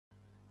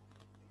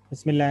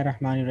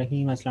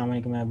Bismillahirrahmanirrahim.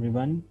 Assalamu alaikum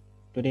everyone.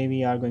 Today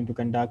we are going to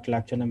conduct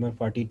lecture number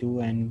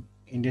 42, and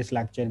in this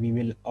lecture we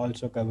will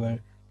also cover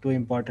two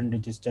important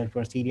registers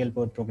for serial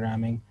port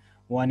programming.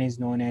 One is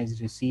known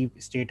as receive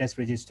status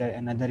register,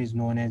 another is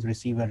known as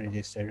receiver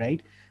register,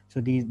 right?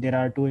 So there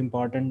are two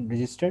important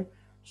registers.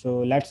 So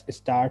let's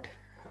start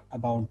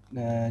about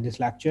this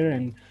lecture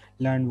and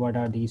learn what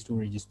are these two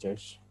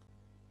registers.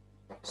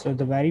 So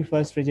the very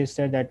first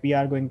register that we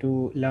are going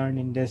to learn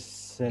in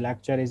this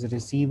lecture is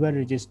receiver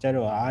register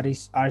or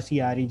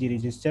RCREG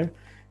register.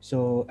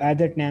 So as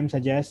that name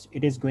suggests,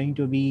 it is going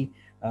to be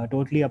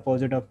totally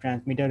opposite of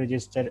transmitter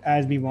register.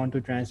 As we want to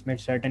transmit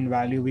certain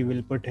value, we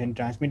will put in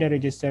transmitter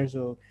register.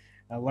 So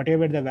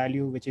whatever the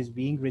value which is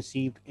being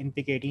received in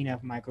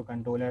PIC18F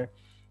microcontroller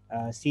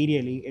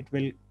serially, it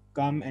will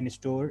come and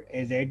store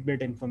as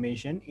 8-bit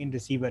information in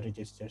receiver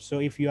register. So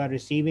if you are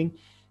receiving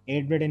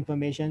 8-bit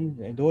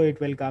information, though it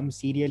will come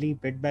serially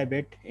bit by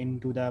bit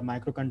into the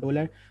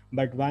microcontroller,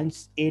 but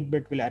once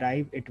 8-bit will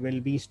arrive, it will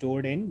be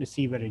stored in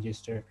receiver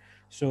register.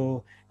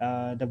 So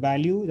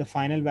the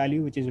final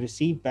value, which is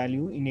received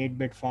value in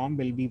 8-bit form,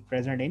 will be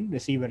present in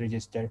receiver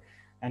register.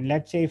 And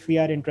let's say if we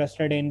are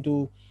interested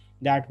into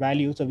that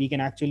value, so we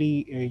can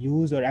actually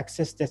use or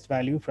access this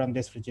value from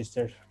this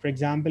register. For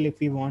example, if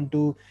we want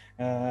to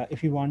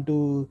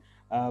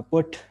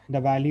put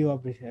the value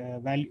of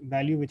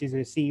value which is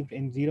received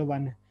in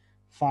 01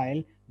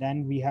 file,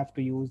 then we have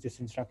to use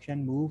this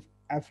instruction move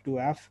f to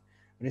f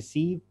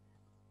receive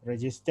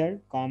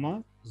register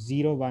comma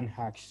 01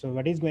 hash. So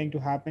what is going to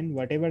happen,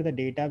 whatever the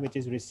data which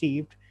is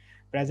received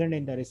present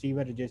in the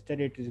receiver register,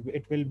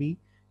 it will be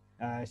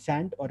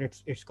sent, or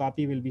its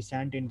copy will be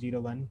sent in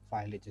 01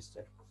 file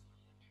register.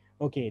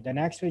 Okay, the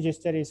next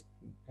register is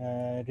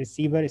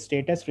receiver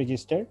status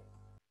register.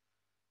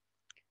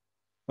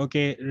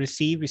 Okay,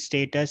 receive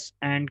status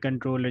and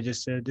control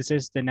register. This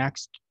is the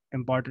next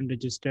important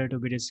register to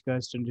be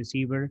discussed in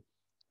receiver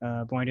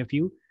point of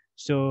view.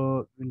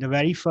 So in the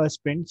very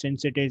first print,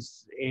 since it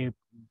is a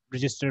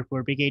register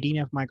for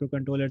PIC18F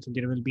microcontrollers,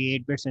 there will be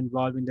 8 bits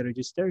involved in the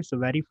register. So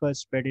very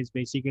first bit is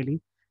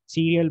basically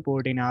serial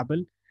port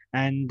enable,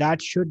 and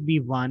that should be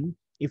 1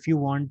 if you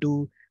want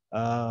to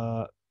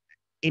uh,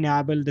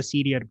 enable the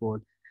serial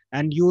port.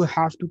 And you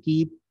have to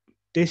keep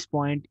this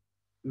point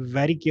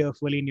very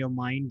carefully in your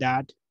mind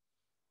that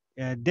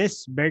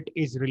this bit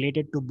is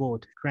related to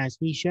both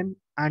transmission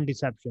and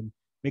reception,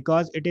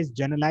 because it is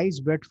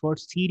generalized bit for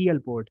serial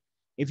port.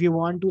 If you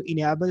want to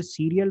enable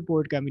serial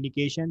port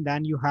communication,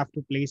 then you have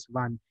to place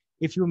 1.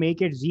 If you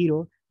make it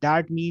 0,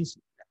 that means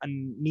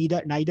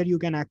neither you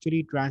can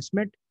actually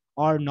transmit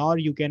or nor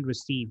you can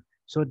receive.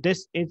 So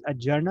this is a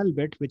journal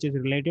bit which is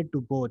related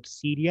to both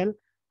serial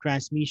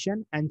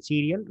transmission and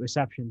serial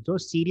reception. So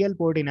serial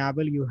port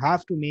enable, you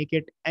have to make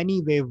it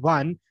anyway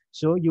 1,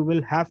 so you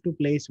will have to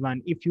place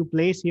 1. If you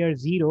place here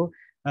 0,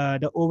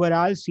 the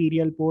overall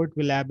serial port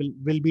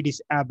will be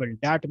disabled.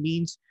 That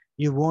means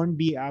you won't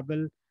be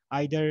able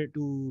either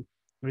to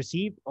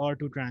receive or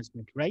to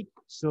transmit, right?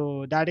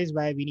 So that is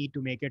why we need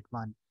to make it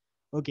 1.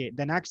 Okay,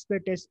 the next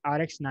bit is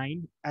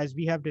RX9. As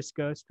we have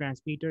discussed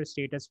transmitter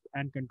status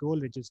and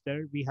control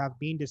register, we have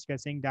been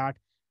discussing that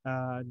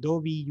though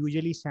we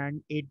usually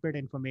send 8-bit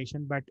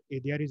information, but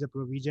there is a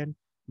provision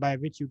by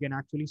which you can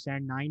actually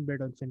send 9-bit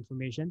of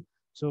information.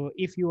 So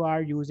if you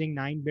are using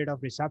 9-bit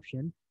of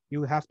reception,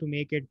 you have to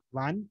make it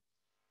 1,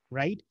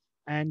 right?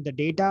 And the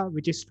data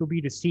which is to be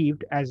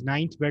received as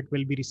 9th bit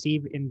will be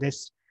received in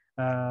this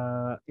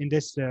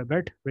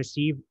bit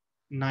receive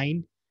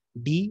 9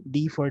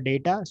 D for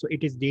data. So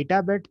it is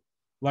data bit,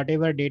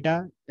 whatever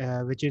data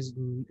which is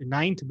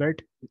 9th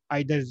bit,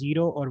 either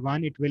 0 or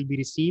 1, it will be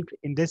received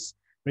in this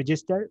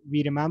register.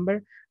 We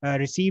remember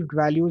received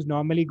values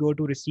normally go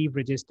to receive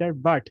register,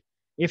 but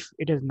if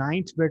it is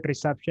 9th bit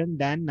reception,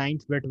 then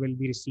 9th bit will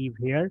be received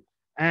here.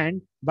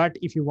 And but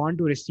if you want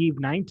to receive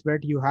 9th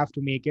bit, you have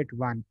to make it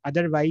 1.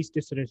 Otherwise,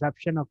 this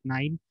reception of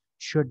 9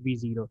 should be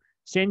 0.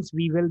 Since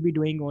we will be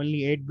doing only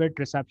 8-bit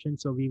reception,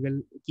 so we will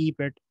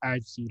keep it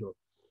as 0.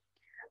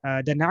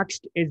 The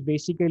next is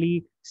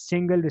basically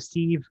single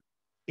receive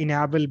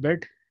enable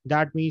bit.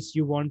 That means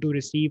you want to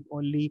receive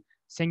only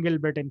single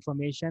bit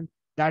information.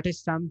 That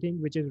is something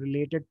which is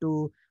related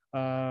to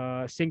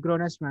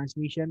synchronous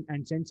transmission.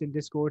 And since in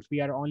this course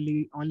we are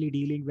only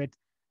dealing with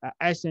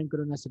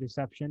asynchronous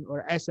reception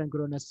or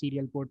asynchronous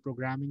serial port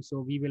programming, so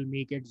we will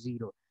make it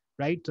 0,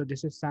 right? So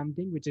this is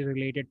something which is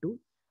related to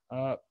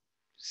uh,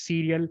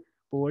 serial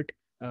port,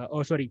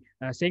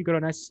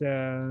 synchronous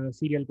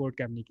serial port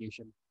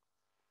communication.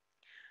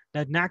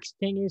 The next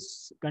thing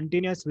is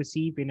continuous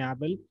receive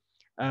enable.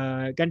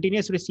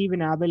 Continuous receive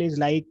enable is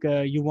like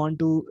you want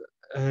to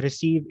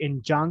receive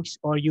in chunks,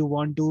 or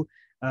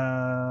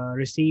uh,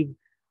 receive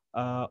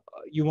uh,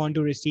 you want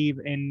to receive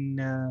in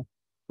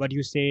what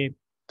you say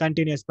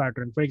continuous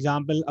pattern. For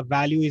example, a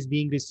value is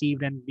being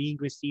received and being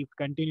received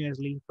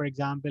continuously. For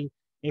example,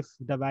 if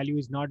the value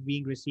is not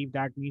being received,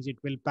 that means it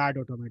will pad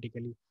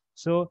automatically.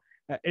 So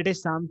it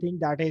is something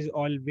that is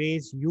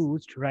always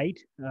used, right,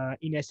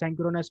 in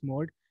asynchronous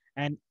mode.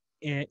 And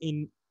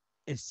in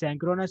a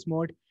synchronous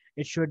mode,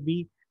 it should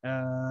be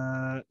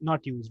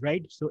not used,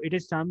 right? So it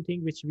is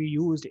something which we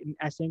used in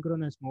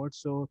asynchronous mode.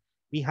 So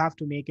we have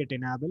to make it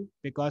enable,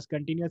 because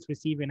continuous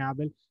receive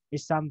enable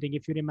is something,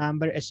 if you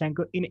remember,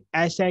 in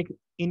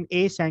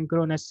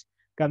asynchronous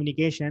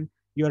communication,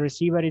 your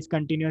receiver is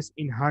continuous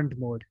in hunt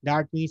mode.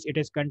 That means it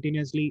is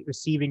continuously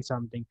receiving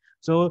something.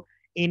 So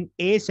in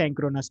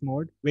asynchronous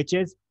mode, which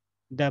is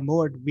the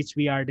mode which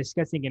we are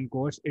discussing in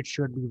course, it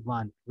should be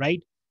one,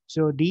 right?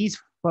 So these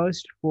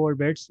first four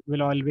bits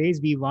will always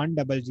be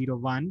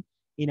 1001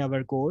 in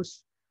our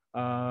course,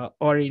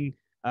 or in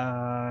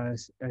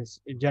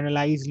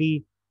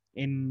generalizedly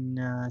in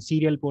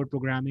serial port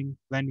programming,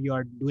 when we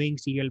are doing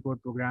serial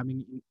port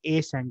programming in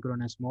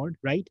asynchronous mode,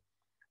 right?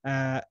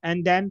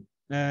 And then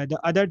the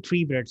other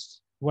three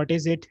bits, what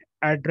is it?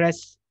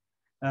 Address,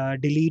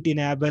 delete,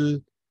 enable,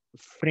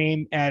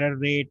 frame error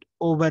rate,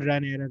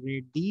 overrun error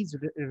rate. These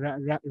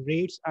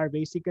rates are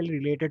basically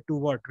related to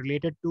what?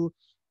 Related to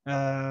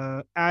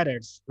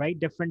errors, right?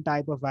 Different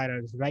type of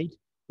errors, right?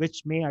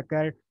 Which may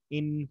occur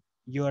in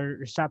your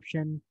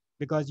reception,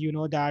 because you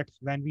know that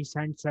when we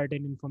send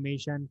certain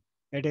information,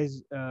 it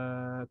is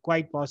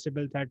quite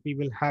possible that we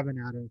will have an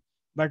error.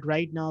 But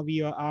right now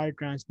we are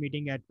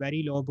transmitting at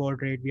very low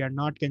baud rate. We are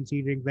not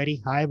considering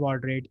very high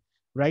baud rate,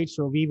 right?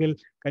 So we will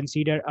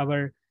consider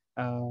our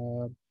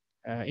uh,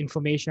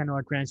 information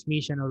or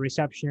transmission or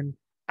reception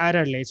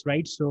errorless,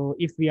 right? So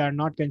if we are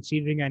not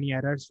considering any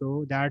error,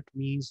 so that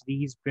means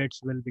these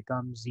bits will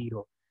become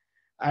zero.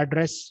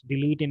 Address,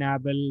 delete,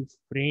 enable,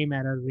 frame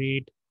error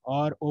rate,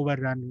 or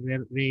overrun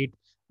rate,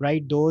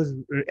 right? Those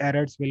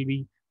errors will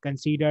be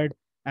considered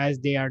as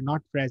they are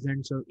not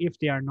present. So if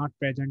they are not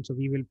present, so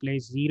we will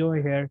place zero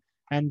here.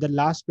 And the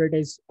last bit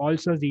is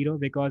also zero,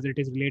 because it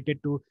is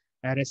related to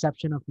a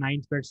reception of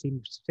ninth bit,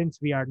 since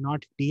we are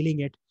not dealing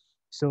it.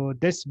 So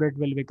this bit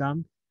will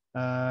become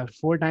 4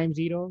 times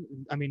 0.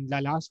 I mean, the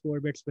last 4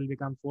 bits will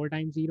become 4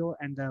 times 0,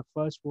 and the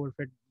first 4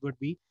 bit would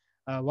be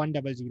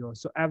 100.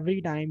 So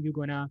every time you're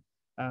gonna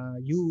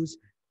use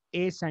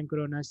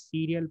asynchronous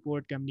serial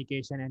port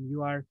communication and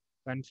you are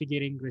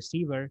configuring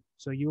receiver,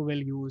 so you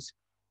will use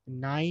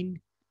 9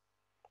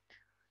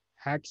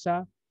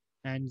 hexa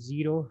and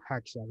 0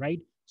 hexa, right?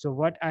 So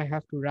what I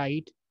have to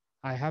write,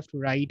 I have to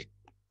write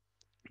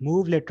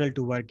move literal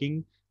to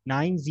working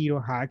 90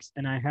 hex,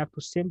 and I have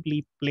to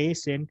simply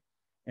place in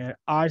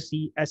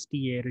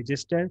RCSTA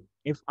register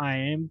if I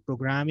am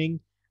programming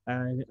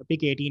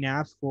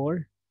PIC18F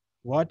for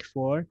what?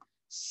 For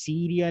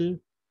serial,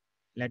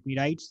 let me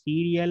write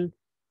serial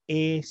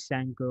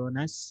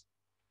asynchronous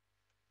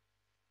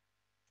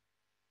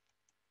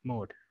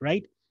mode,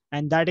 right?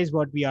 And that is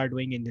what we are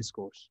doing in this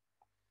course.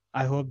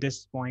 I hope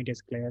this point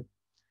is clear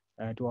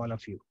to all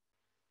of you.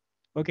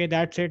 Okay,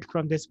 that's it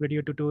from this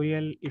video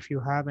tutorial. If you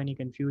have any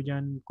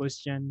confusion,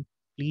 question,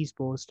 please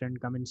post in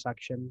comment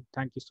section.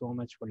 Thank you so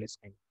much for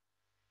listening.